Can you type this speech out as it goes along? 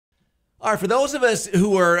All right, for those of us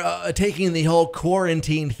who are taking the whole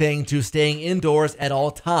quarantine thing to staying indoors at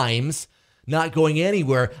all times, not going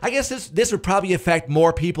anywhere, I guess this would probably affect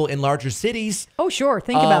more people in larger cities. Oh, sure.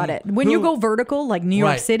 Think about it. When you go vertical, like New York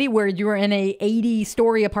Right. City, where you're in a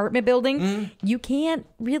 80-story apartment building, you can't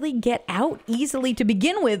really get out easily to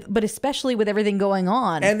begin with, but especially with everything going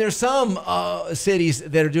on. And there's some cities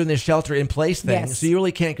that are doing this shelter-in-place thing, Yes. so you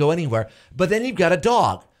really can't go anywhere. But then you've got a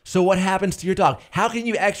dog. So what happens to your dog? How can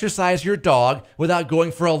you exercise your dog without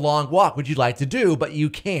going for a long walk, which you'd like to do, but you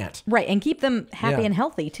can't? Right, and keep them happy and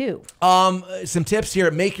healthy, too. Some tips here.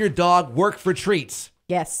 Make your dog work for treats.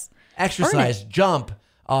 Yes. Exercise, jump,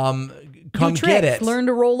 come Do get tricks, it. learn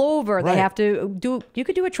to roll over. Right. They have to do. You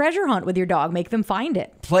could do a treasure hunt with your dog. Make them find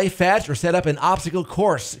it. Play fetch or set up an obstacle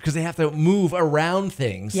course because they have to move around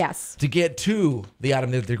things Yes. to get to the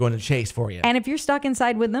item that they're going to chase for you. And if you're stuck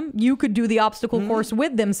inside with them, you could do the obstacle course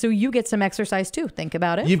with them, so you get some exercise too. Think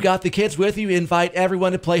about it. You've got the kids with you. Invite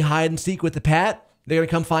everyone to play hide and seek with the pet. They're going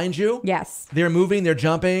to come find you. Yes. They're moving. They're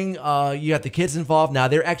jumping. You got the kids involved. Now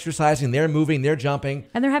they're exercising. They're moving. They're jumping.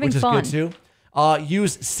 And they're having which fun. is good too.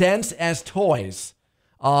 Use scents as toys.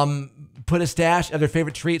 Put a stash of their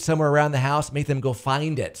favorite treat somewhere around the house. Make them go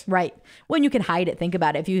find it. Right. When you can hide it, think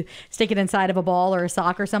about it. If you stick it inside of a ball or a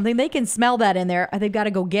sock or something, they can smell that in there. They've got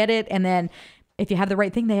to go get it. And then if you have the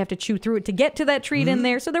right thing, they have to chew through it to get to that treat in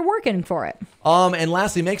there. So they're working for it. And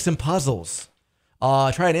lastly, make some puzzles.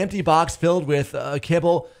 Try an empty box filled with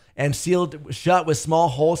kibble and sealed shut with small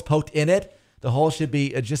holes poked in it. The hole should be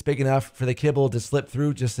just big enough for the kibble to slip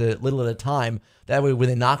through just a little at a time. That way, when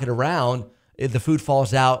they knock it around, the food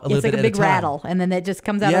falls out a little It's bit like a at big a time. rattle, and then it just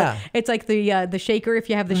comes out. Yeah. It's like the shaker. If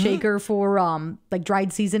you have the shaker for like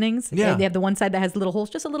dried seasonings, Yeah. they have the one side that has little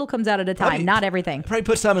holes. Just a little comes out at a time, Probably- not everything. Probably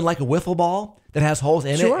put some in like a wiffle ball that has holes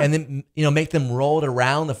in Sure. it, and then make them roll it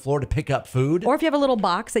around the floor to pick up food. Or if you have a little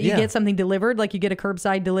box that you Yeah. get something delivered, like you get a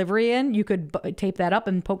curbside delivery in, you could tape that up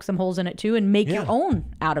and poke some holes in it too, and make your own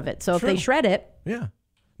out of it. So if they True. shred it, Yeah.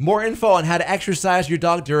 More info on how to exercise your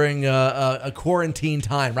dog during a quarantine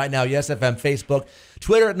time right now. Yes FM Facebook,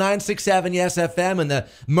 Twitter at 967 Yes FM, and the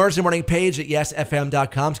Mercy Morning page at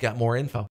yesfm.com's got more info.